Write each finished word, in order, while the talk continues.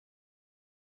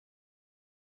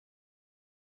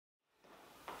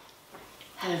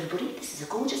Hello everybody, this is a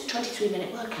gorgeous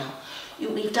 23-minute workout.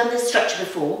 We've done this structure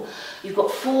before. You've got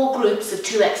 4 groups of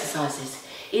 2 exercises.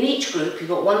 In each group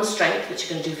you've got 1 strength, which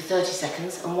you're going to do for 30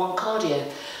 seconds, and 1 cardio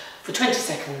for 20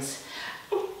 seconds.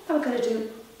 And we're going to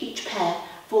do each pair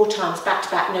 4 times, back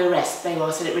to back, no rest. There you are,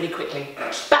 I said it really quickly.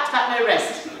 Back to back, no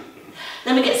rest.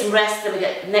 Then we get some rest, then we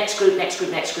get next group,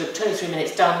 23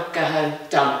 minutes, done, go home,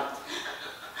 done.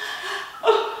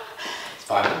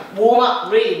 Fine. Warm up,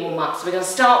 really warm up. So we're going to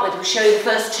start with, we'll show you the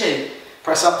first 2.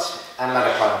 Press ups and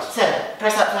ladder climbs. So,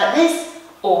 press up like this,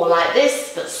 or like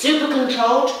this, but super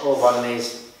controlled. Or one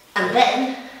knees. And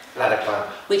then, ladder climb.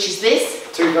 which is this.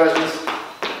 2 versions.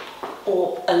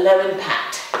 Or a low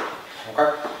impact.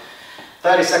 Okay.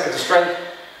 30 seconds of strength,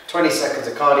 20 seconds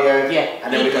of cardio. Yeah.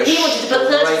 And then we go he wanted to put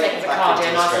 30 seconds of back cardio,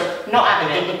 and I said, not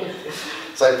having it.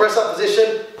 So press up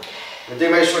position. And do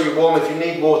make sure you're warm. If you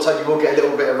need water, you will get a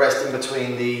little bit of rest in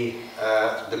between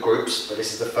the groups. But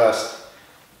this is the first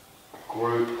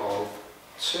group of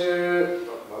 2.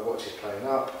 My watch is playing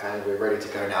up, and we're ready to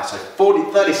go now. So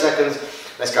 30 seconds.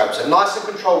 Let's go. So nice and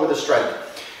controlled with the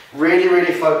strength. Really,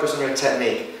 really focus on your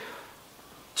technique.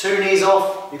 2 knees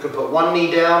off. You can put 1 knee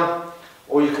down,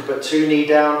 or you can put 2 knees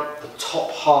down. The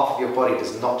top half of your body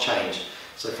does not change.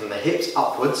 So from the hips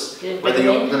upwards, no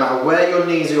matter where your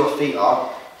knees or your feet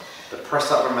are, the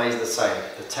press up remains the same,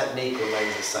 the technique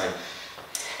remains the same.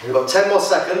 We've got 10 more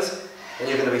seconds, and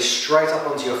you're going to be straight up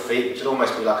onto your feet, which would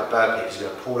almost be like a burpee, because you're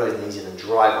going to pull those knees in and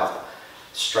drive up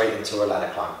straight into a ladder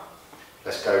climb.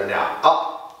 Let's go now.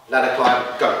 Up, ladder climb,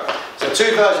 go. So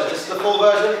 2 versions. This is the full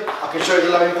version. I can show you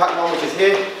the low impact one, which is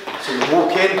here. So you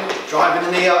walk in, driving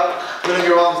the knee up, pulling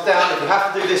your arms down. If you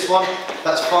have to do this one,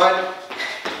 that's fine.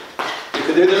 You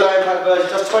can do the low impact version,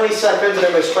 just 20 seconds, and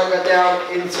then we'll straight that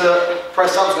down into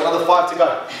press ups. Got another 5 to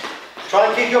go. Try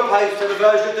and keep your pace, so the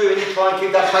version you're doing, try and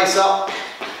keep that pace up,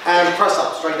 and press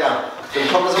up, straight down. So the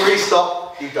top doesn't really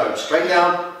stop, you go straight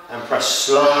down, and press,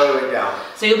 slow it down.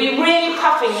 So you'll be really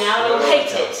puffing now, and you'll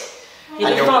hate it. You'll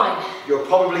be fine. You'll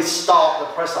probably start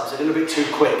the press ups a little bit too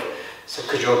quick, so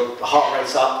because your heart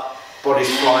rate's up, body's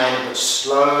flying, but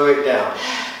slow it down.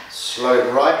 Slow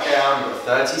it right down, you've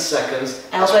got 30 seconds.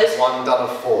 Elbows. That's 1 done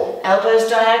of 4. Elbows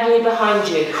diagonally behind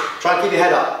you. Try and keep your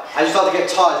head up. As you start to get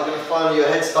tired, you're going to find your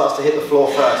head starts to hit the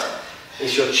floor first.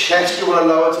 It's your chest you want to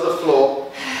lower to the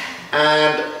floor.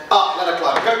 And up, ladder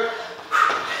climb, go.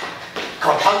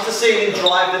 Come on, punch the ceiling,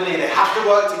 drive the knee. They have to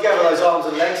work together, those arms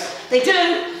and legs. They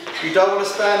do. You don't want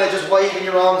to stand there just waving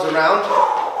your arms around.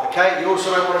 Okay, you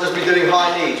also don't want to just be doing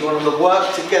high knees. You want them to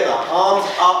work together. Arms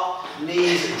up,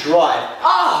 knees drive.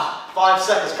 5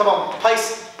 seconds, come on,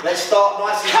 pace. Let's start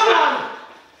nice and Come on.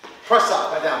 Press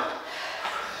up, back down.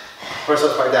 Press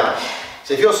ups back down.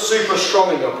 So if you're super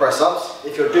strong in your press ups,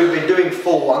 if you've been doing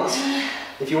full ones,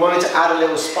 if you wanted to add a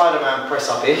little Spider-Man press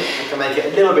up in, you can make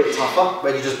it a little bit tougher,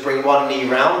 where you just bring 1 knee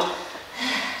round.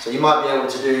 So you might be able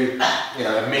to do, you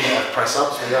know, a minute of press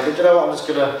ups. And you're like, you know what, I'm just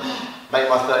gonna make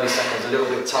my 30 seconds a little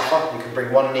bit tougher. You can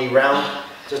bring 1 knee round.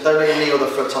 Just don't let your knee or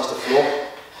the foot touch the floor.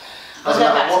 Doesn't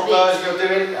matter what version you're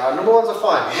doing, number 1s are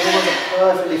fine. Number 1s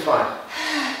are perfectly fine.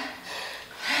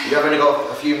 You've only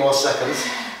got a few more seconds.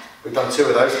 We've done 2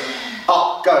 of those.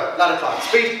 Up, go, ladder climb,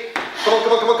 speed. Come on,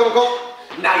 come on, come on, come on, come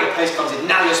on. Now your pace comes in,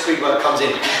 now your speed work comes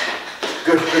in.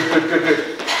 Good, good, good, good,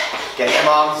 good. Get them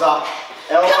arms up.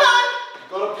 Elbows. Come on. You've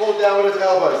got to pull down with those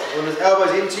elbows. With those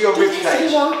elbows into your rib cage. Do this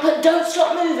if you want, but don't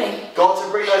stop moving. Got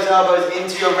to bring those elbows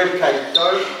into your rib cage.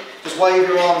 Don't just wave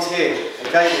your arms here.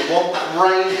 Okay, you want that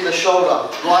range in the shoulder,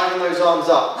 driving those arms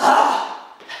up.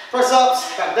 Press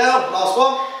ups, back down, last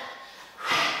one.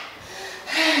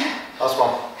 Last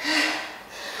one.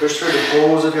 Push through the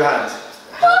balls of your hands.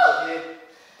 Hands up here,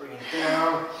 bring it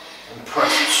down, and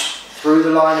press through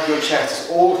the line of your chest.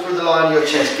 It's all through the line of your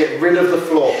chest. Get rid of the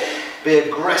floor. Be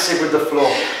aggressive with the floor.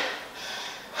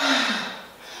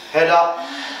 Head up,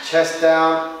 chest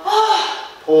down,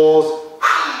 pause,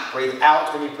 breathe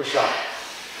out when you push up.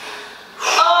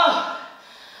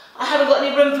 I haven't got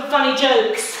any room for funny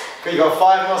jokes. Okay, you've got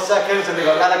 5 more seconds, and we've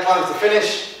got ladder climbs to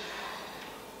finish.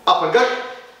 Up and go.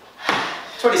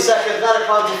 20 seconds, ladder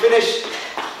climb to finish.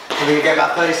 And we can get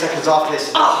about 30 seconds after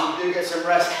this. You do get some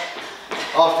rest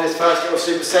after this first little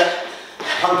superset.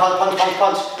 Punch, punch, punch, punch,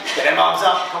 punch. Get them arms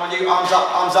up. Come on, you. Arms up,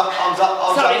 arms up, arms up,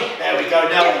 arms up. There we go.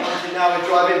 Now we're punching, now we're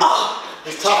driving.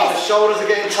 It's tough, the shoulders are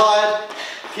getting tired.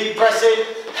 Keep pressing.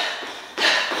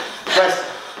 Press.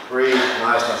 Breathe.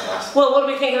 Nice, nice, nice. Well, what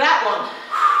do we think of that one?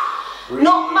 Breathe.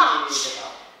 Not much.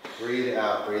 Breathe it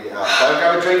out, breathe it out. Don't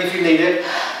grab a drink if you need it.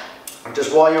 And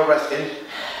just while you're resting,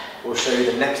 we'll show you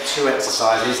the next 2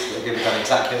 exercises that are going to be done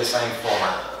exactly the same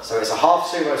format. So it's a half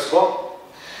sumo squat,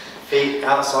 Feet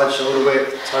outside shoulder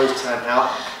width, toes turn out.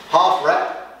 Half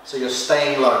rep, so you're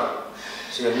staying low.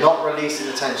 So you're not releasing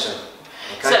the tension.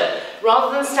 Okay? So,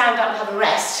 rather than stand up and have a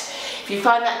rest, if you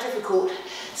find that difficult,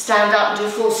 stand up and do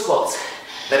full squats.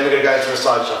 Then we're going to go into a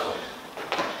side shuffle.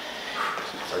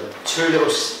 So 2 little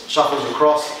shuffles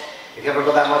across. If you haven't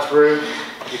got that much room,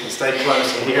 you can stay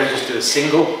close and here and just do a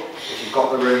single. If you've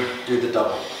got the room, do the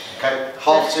double. Okay?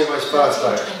 Half sumos first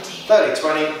though. 30,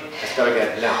 20. Let's go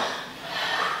again now.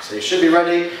 So you should be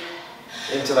ready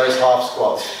into those half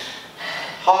squats.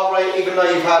 Heart rate, even though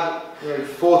you've had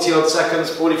 40 odd seconds,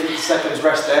 40, 50 seconds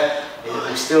rest there, it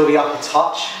will still be up a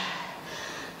touch.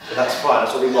 But that's fine,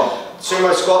 that's what we want.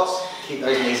 Sumo squats, keep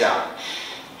those knees out.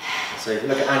 So if you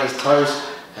look at Annie's toes,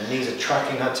 her knees are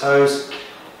tracking her toes.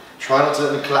 Try not to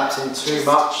let them collapse in too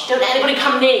much. Don't let anybody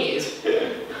come near you.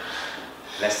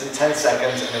 Less than 10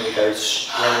 seconds and then we go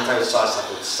straight into the side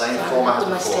shuffle. Same format as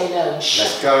before. Stay low.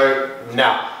 Let's go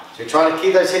now. So you're trying to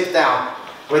keep those hips down.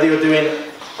 Whether you're doing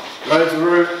loads of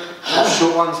room or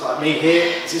short ones like me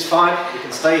here, this is fine. You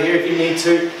can stay here if you need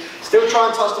to. Still try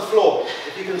and touch the floor.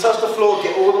 If you can touch the floor,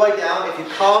 get all the way down. If you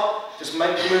can't, just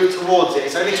make the move towards it.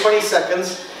 It's only 20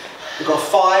 seconds. We've got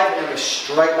 5 and we're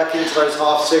straight back into those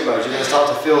half sumos. You're going to start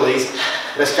to feel these.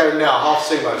 Let's go now, half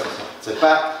sumos. So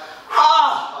back.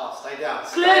 Stay down.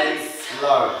 Stay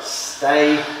low.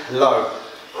 Stay low.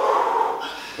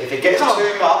 If it gets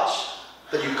too much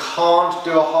that you can't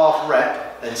do a half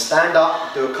rep, then stand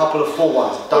up, do a couple of full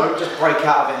ones. Don't just break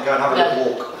out of it and go and have a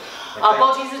little walk. Okay? Our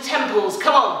bodies are temples,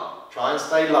 come on. Try and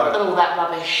stay low. And all that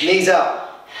rubbish. Knees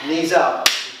out, knees out.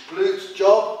 Glutes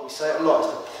job, we say it a lot, is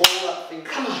to pull that thing,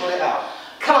 pull it out.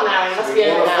 Come on, Aaron, So let's we be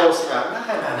over want to now. force it out.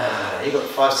 No. You've got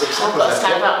 5, 6 seconds. I've got to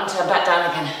stand up and turn back down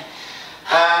again.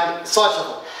 And side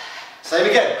shuffle. Same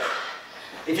again.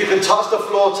 If you can touch the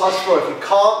floor, touch the floor. If you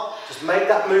can't, just make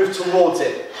that move towards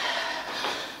it.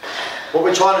 What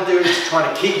we're trying to do is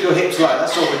trying to keep your hips low.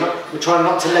 That's all. We're trying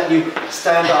not to let you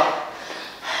stand up.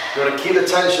 You want to keep the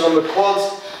tension on the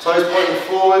quads, toes pointing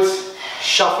forwards,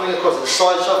 shuffling across the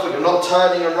side shuffle. You're not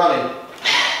turning and running.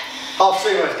 Half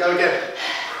sumos. Go again.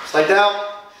 Stay down.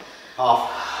 Half.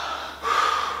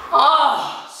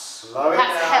 Oh, slow it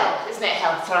that's down. hell, isn't it?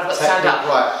 Hell. Sorry, I've got to stand up.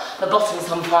 Right. The bottom's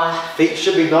on fire. Feet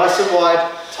should be nice and wide.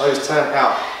 Toes turned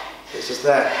out. It's just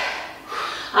there.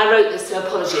 I wrote this, so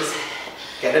apologies.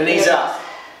 Get the knees out.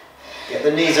 Get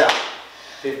the knees out.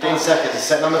 15 seconds.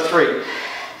 Set number 3.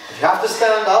 If you have to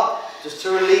stand up, just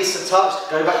to release a touch,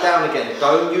 go back down again.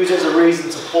 Don't use it as a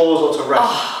reason to pause or to rest.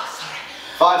 Oh,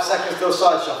 sorry. 5 seconds till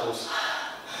side shuffles.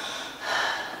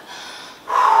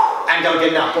 And go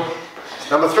again now.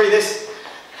 Number 3, this.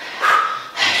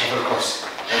 Shuffle across.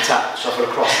 And tap. Shuffle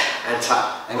across. And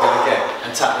tap. And go again.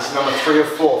 And tap. This is number 3 or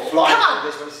 4. Fly. Come on.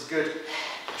 This one. This is good.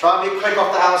 Try and be quick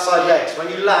off the outside legs. When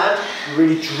you land, you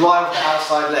really drive the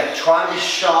outside leg. Try and be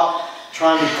sharp.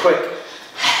 Try and be quick.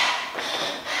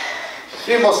 A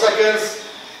few more seconds.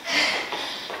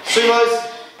 Sumos.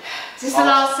 Is this the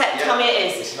last set? Yeah. Tell me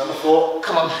it is. This is number 4.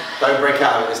 Come on. Don't break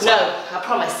out of it this time. No, I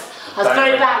promise. I was a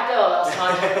very bad girl last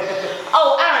time.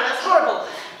 Oh, Aaron, that's horrible.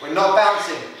 We're not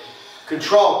bouncing.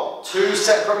 Control. 2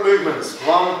 separate movements.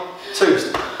 1,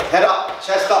 2. Head up,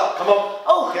 chest up. Come on.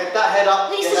 Oh, get that head up.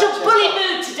 he's get such that a chest bully up.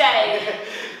 mood today.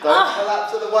 Don't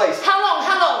collapse at the waist. How long?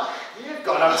 How long? You've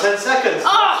got another 10 seconds.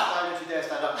 Don't you dare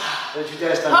stand up. Don't you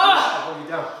dare stand up. I'll hold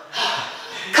you down.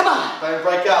 Come on. Don't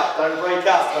break out. Don't break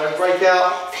out. Don't break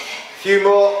out. Few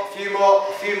more. Few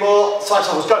more. Few more. Side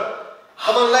shuffles. Go.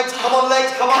 Come on legs. Come on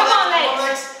legs. Come on legs. Come on, Come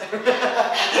on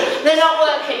legs. They're not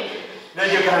working. Now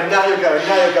you're going. Now you're going.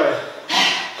 Now you're going.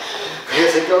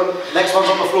 Here's it. Go. Next one's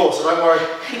on the floor, so don't worry.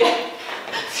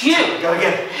 Phew. Go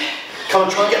again. Come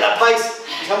on, try and get that pace.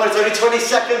 Come on, it's only 20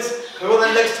 seconds. We want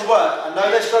their legs to work. I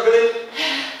know they're struggling.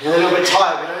 They're a little bit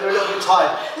tired. We know they're a little bit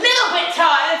tired. Little bit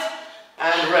tired.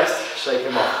 And rest. Shake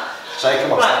them off. Shake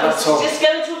them off. Right, Stand up let's tall. just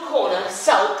go into a corner,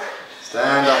 sulk.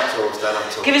 Stand up tall. Stand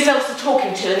up tall. Give yourself some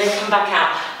talking to and then come back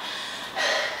out.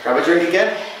 Grab a drink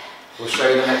again. We'll show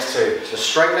you the next 2. So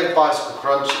straight leg bicycle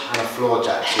crunch and a floor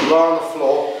jack. So you are on the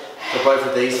floor for both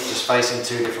of these, just facing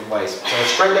 2 different ways. So a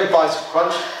straight leg bicycle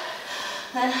crunch.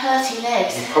 Then hurty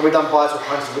legs. You've probably done bicycle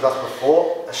crunches with us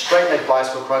before. A straight leg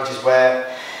bicycle crunch is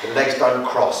where the legs don't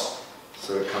cross.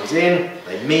 So it comes in,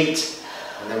 they meet,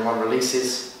 and then one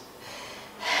releases,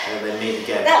 and then they meet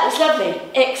again. That was lovely,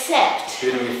 except... Do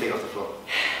it on your feet off the floor,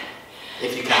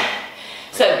 if you can.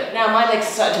 So, now my legs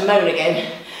are starting to moan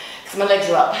again, because my legs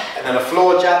are up. And then a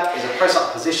floor jack is a press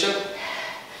up position.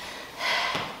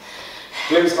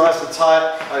 Glutes nice and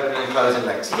tight, opening and closing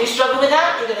legs. If you struggle with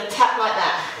that, you're going to tap like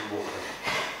that.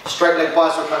 Straight leg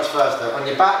bicycle crunch first though. On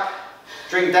your back,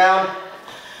 drink down,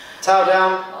 towel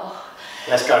down,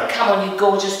 Let's go. Come on, you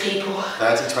gorgeous people.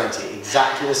 30-20,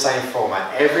 exactly the same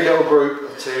format. Every little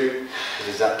group of 2 is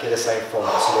exactly the same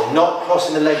format. So we're not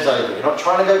crossing the legs over. You're not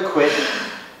trying to go quick.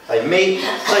 They meet,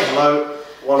 stay low,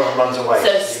 one of them runs away.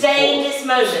 So stay in this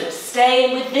moment. Stay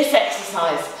in with this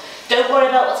exercise. Don't worry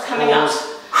about what's coming up.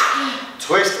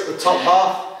 Twist at the top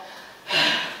half.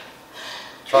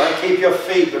 Try and keep your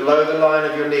feet below the line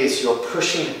of your knees so you're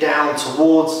pushing down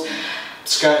towards the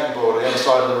skirting board on the other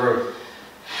side of the room.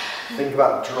 Think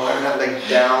about driving that leg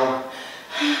down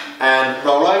and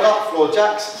roll over, floor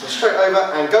jacks, so straight over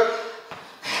and go.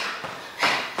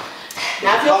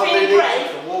 Now if you're feeling brave,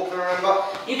 you can walk and remember.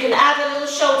 You can add a little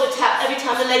shoulder tap every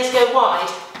time the legs go wide.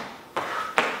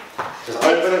 Just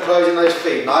open and closing those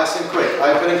feet, nice and quick.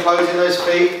 Open and closing those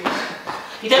feet.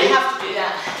 You don't have to do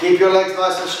that. Keep your legs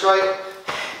nice and straight.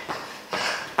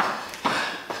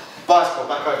 Bicycle,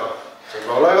 back over. So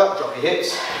roll over, drop your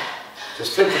hips.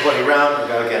 Just flip the body round and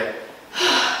go again.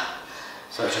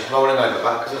 So just rolling over,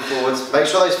 backwards and forwards. Make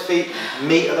sure those feet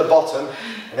meet at the bottom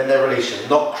and then they release you,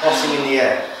 not crossing in the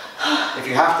air. If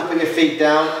you have to put your feet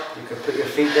down, you can put your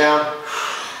feet down.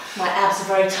 My abs are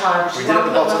very tired, which is why I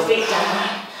put my feet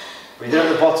down. Breathe in at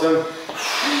the bottom.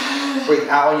 Breathe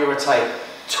out on your rotate.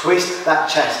 Twist that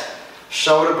chest.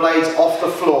 Shoulder blades off the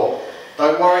floor.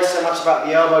 Don't worry so much about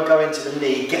the elbow going to the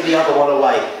knee. Get the other one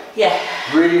away. Yeah.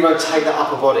 Really rotate that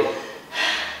upper body.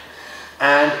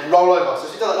 And roll over. So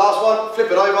if you do that last one,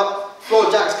 flip it over. Floor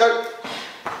jacks, go.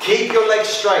 Keep your legs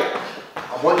straight.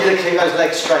 I want you to keep those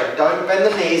legs straight. Don't bend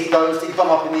the knees, don't stick them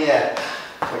up in the air.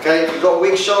 Okay, if you've got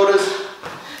weak shoulders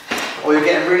or you're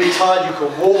getting really tired, you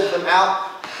can walk them out,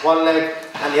 one leg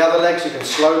and the other leg, so you can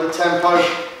slow the tempo.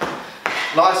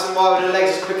 Nice and wide with the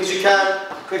legs as quick as you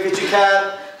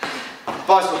can,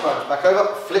 Bicycle crunch, back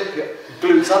over, flip your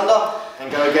glutes under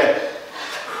and go again.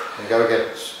 And go again.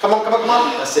 Come on,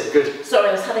 that's it, good. Sorry,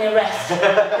 I was having a rest.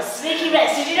 A sneaky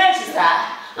rest, did you notice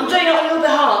that? I'm doing it on your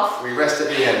behalf. We rest at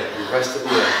the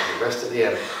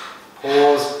end,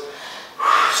 Pause.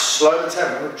 Slow the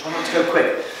tempo, try not to go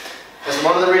quick. That's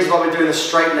one of the reasons why we're doing a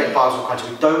straight leg bicycle crunch.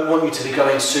 We don't want you to be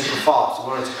going super fast. We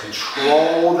want you to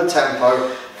control the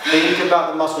tempo. Think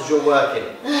about the muscles you're working.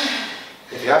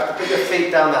 If you have to put your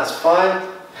feet down, that's fine.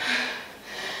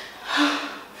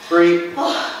 3,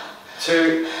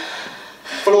 2,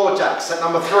 floor jack, set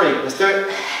number 3. Let's do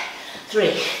it.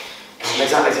 3.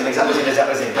 Legs out. Go.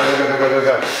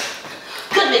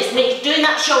 Goodness me, doing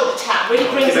that shoulder tap really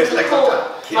brings it to the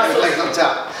core. Keep those legs on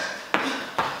tap.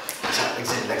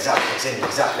 Legs out. Good.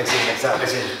 Tap.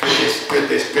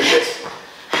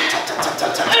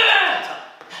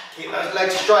 Keep those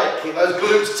legs straight, keep those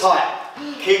glutes tight.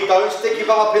 Don't stick your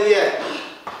bum up in the air.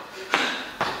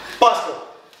 Bicycle.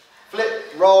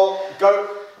 Flip, roll,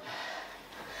 go.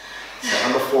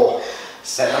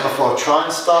 Set number 4. Try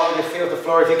and start with your feet off the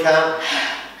floor if you can.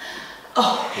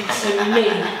 Oh, it's so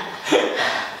mean.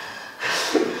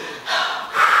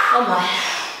 Oh my.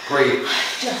 Breathe.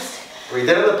 Just. Breathe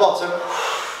in at the bottom.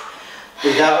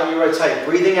 Breathe out when you rotate.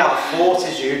 Breathing out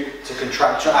forces you to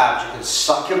contract your abs. You can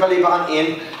suck your belly button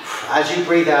in as you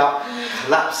breathe out,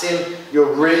 collapsing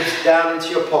your ribs down into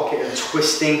your pocket and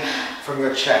twisting from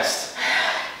your chest.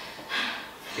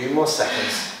 A few more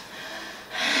seconds.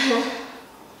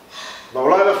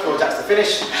 Roll over, floor jacks to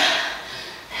finish.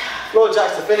 Floor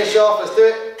jacks to finish off, let's do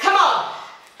it. Come on!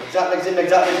 Exact legs in.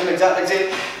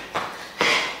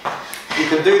 You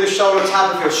can do the shoulder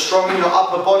tap if you're strong in your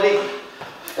upper body,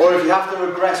 or if you have to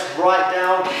regress right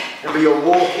down, remember you're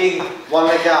walking one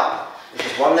leg out. It's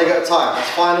just one leg at a time, that's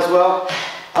fine as well.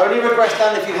 Only regress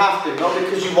down if you have to, not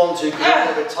because you want to, because you're a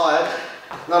little bit tired.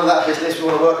 None of that business, we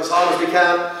want to work as hard as we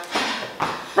can.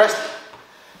 Rest.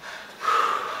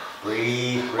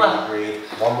 Breathe.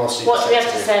 One more superset. What do we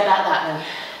have to say about that then?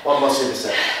 One more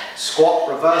superset. Squat,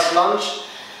 reverse lunge,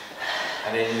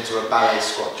 and then into a ballet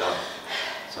squat jump.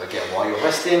 So again, while you're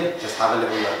resting, just have a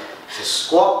little look. So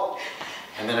squat,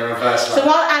 and then a reverse lunge. So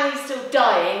while Annie's still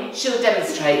dying, she'll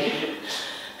demonstrate.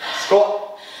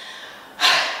 Squat,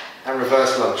 and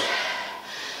reverse lunge.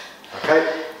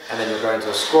 Okay, and then you're going to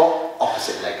a squat,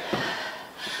 opposite leg.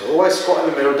 So always squat in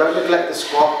the middle, don't neglect the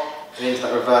squat, and into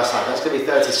that reverse lunge. That's going to be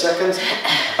 30 seconds.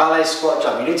 Ballet squat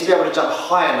jump. You need to be able to jump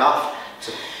high enough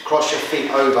to cross your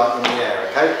feet over in the air,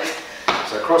 okay?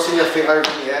 So crossing your feet over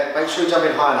in the air, make sure you're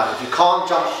jumping high enough. If you can't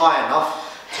jump high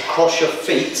enough to cross your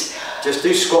feet, just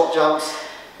do squat jumps,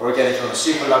 or again, if you're on a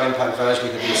super low impact version,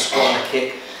 we can do a squat and a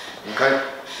kick, okay?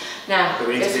 Now, but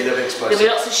we need to be a little bit explosive.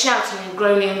 There'll be lots of shouting and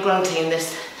groaning and grunting in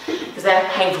this, because they're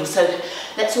painful, so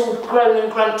let's all groan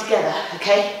and grunt together,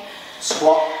 okay?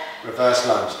 Squat, reverse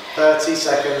lunge. 30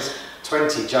 seconds,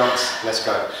 20 jumps, let's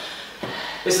go.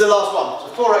 This is the last one.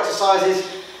 So 4 exercises,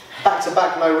 back to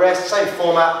back, no rest, same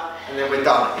format, and then we're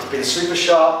done. It's been super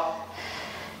sharp.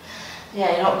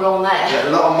 Yeah, you're not wrong there. Yeah,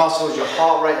 a lot of muscles, your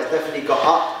heart rate has definitely got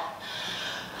up.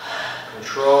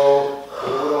 Control,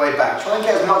 all the way back. Try and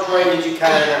get as much range as you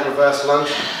can in that reverse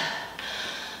lunge.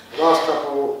 Last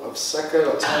couple of seconds,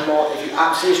 or 10 more. If you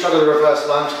absolutely struggle with the reverse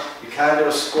lunge, you can do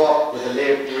a squat with a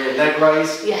rear leg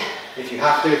raise. Yeah. If you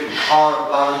have to, if you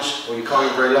can't lunge, or you can't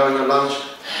get very low in your lunge.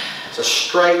 So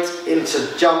straight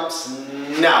into jumps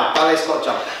now. Ballet squat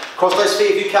jump. Cross those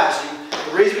feet if you can.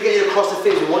 So the reason we get you to cross the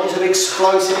feet is we want you to be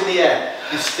explosive in the air.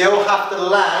 You still have to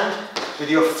land with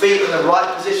your feet in the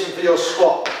right position for your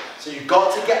squat. So you've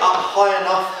got to get up high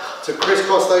enough to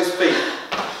crisscross those feet.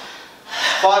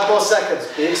 5 more seconds.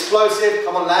 Be explosive.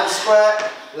 Come on, land square.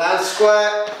 Land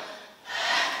square.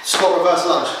 Squat reverse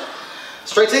lunge.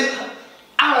 Straight in.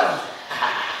 Aaron.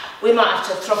 We might have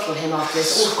to throttle him after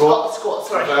this. Squat,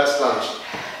 sorry. Reverse lunge.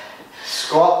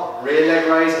 Squat, rear leg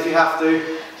raise if you have to.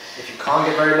 If you can't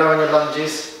get very low in your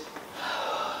lunges,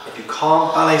 if you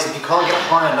can't get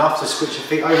high enough to switch your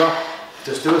feet over,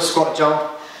 just do a squat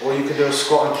jump, or you can do a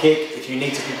squat and kick if you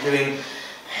need to be doing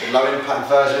the low impact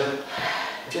version,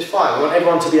 which is fine. We want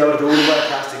everyone to be able to do all the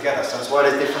workouts together, so that's why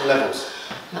there's different levels.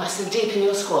 Nice and deep in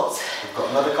your squats. We've got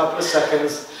another couple of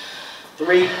seconds.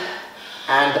 3,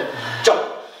 and jump.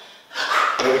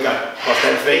 Here we go. Cross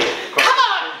them feet.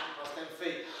 Cross them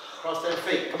feet. Cross them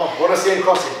feet. Come on, want to see them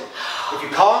crossing. If you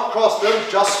can't cross them,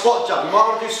 just squat jump. You might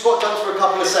want to do squat jumps for a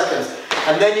couple of seconds.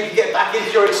 And then you can get back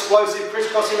into your explosive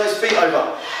crisscrossing those feet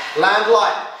over. Land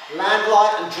light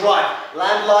and drive.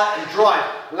 Land light and drive.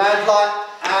 Land light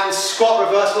and squat,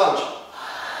 reverse lunge.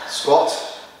 Squat,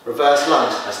 reverse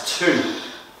lunge. That's 2.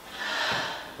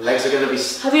 Legs are going to be...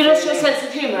 Have you lost your sense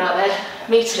of humour out there?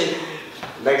 Me too.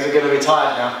 Legs are going to be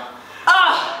tired now.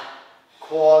 Ah!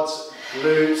 Quads,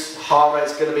 glutes, heart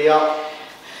rate's going to be up.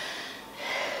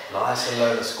 Nice and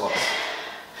low the squats.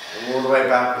 All the way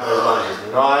back with those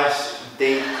lunges. Nice,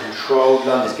 deep, controlled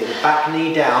lunges. Get the back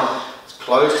knee down as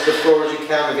close to the floor as you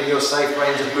can within your safe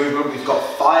range of movement. We've got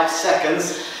 5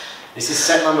 seconds. This is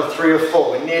set number 3 or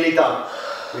 4. We're nearly done.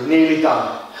 We're nearly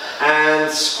done. And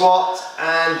squat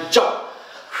and jump.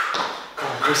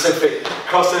 Come on, cross them feet.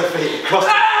 Cross them feet. Cross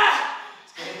them feet.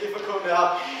 It's getting difficult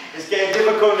now. It's getting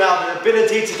difficult now. The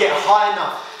ability to get high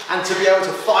enough and to be able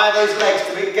to fire those legs,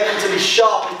 get them to be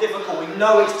sharp is difficult. We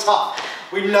know it's tough.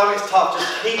 We know it's tough.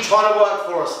 Just keep trying to work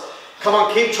for us. Come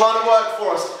on, keep trying to work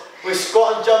for us. We're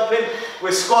squat and jumping.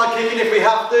 We're squat and kicking if we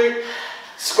have to.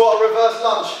 Squat, reverse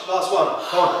lunge. Last one.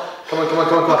 Come on. Come on, come on,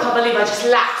 come on, come on. I can't believe I just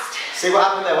lapsed. See what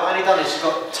happened there? What Annie done is she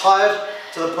got tired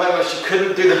to the point where she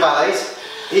couldn't do the ballets.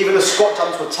 Even the squat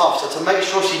jumps were tough. So to make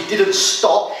sure she didn't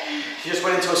stop, she just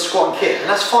went into a squat and kick. And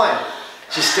that's fine.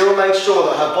 She still made sure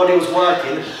that her body was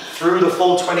working through the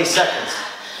full 20 seconds.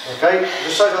 Okay? It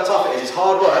just shows how tough it is. It's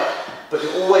hard work, but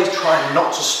you're always trying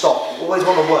not to stop. You always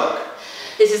want to work.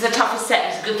 This is the toughest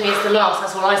set. It's a good thing it's the last.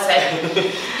 That's all I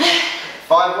say.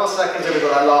 5 more seconds and we've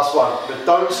got that last one. But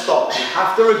don't stop. You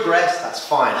have to regress, that's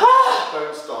fine.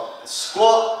 Don't stop.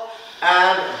 Squat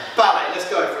and ballet. Let's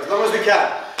go for as long as we can.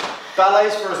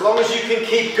 Ballets for as long as you can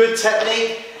keep good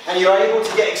technique and you're able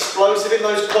to get explosive in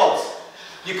those quads.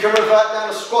 You can revert down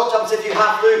to squat jumps if you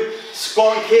have to.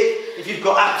 Squat and kick if you've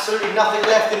got absolutely nothing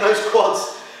left in those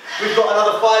quads. We've got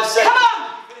another 5 seconds. Come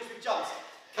on! Finish with jumps.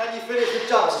 Can you finish with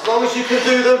jumps? As long as you can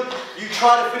do them, you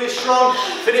try to finish strong,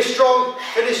 finish strong,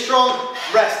 finish strong,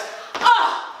 rest.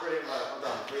 Ah! Brilliant work, well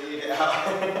done. Breathe it out.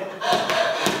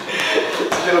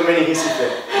 It's a little mini hissy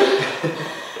fit.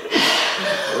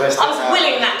 I was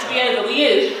willing that to be over, were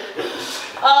you?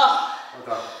 Oh.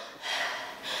 Well done.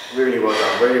 Really well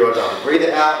done, really well done. Breathe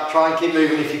it out, try and keep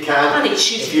moving if you can. I need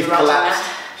shooting if you've collapsed.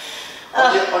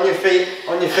 On your feet,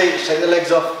 take the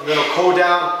legs off. You're going to cool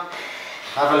down,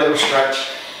 have a little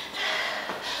stretch.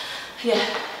 Yeah,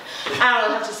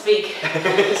 Aaron will have to speak.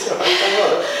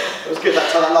 It was good,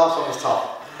 that last one was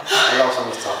tough. The last one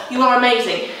was tough. You are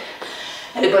amazing.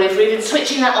 Everybody, for even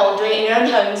switching that on, doing it in your own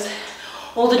homes,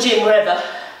 or the gym, wherever.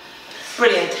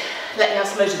 Brilliant. Letting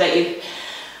us motivate you.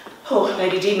 Oh,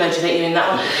 maybe demotivate you in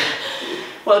that one.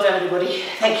 Well done, everybody.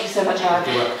 Thank you so much, Aaron.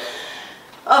 Good work.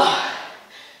 Oh.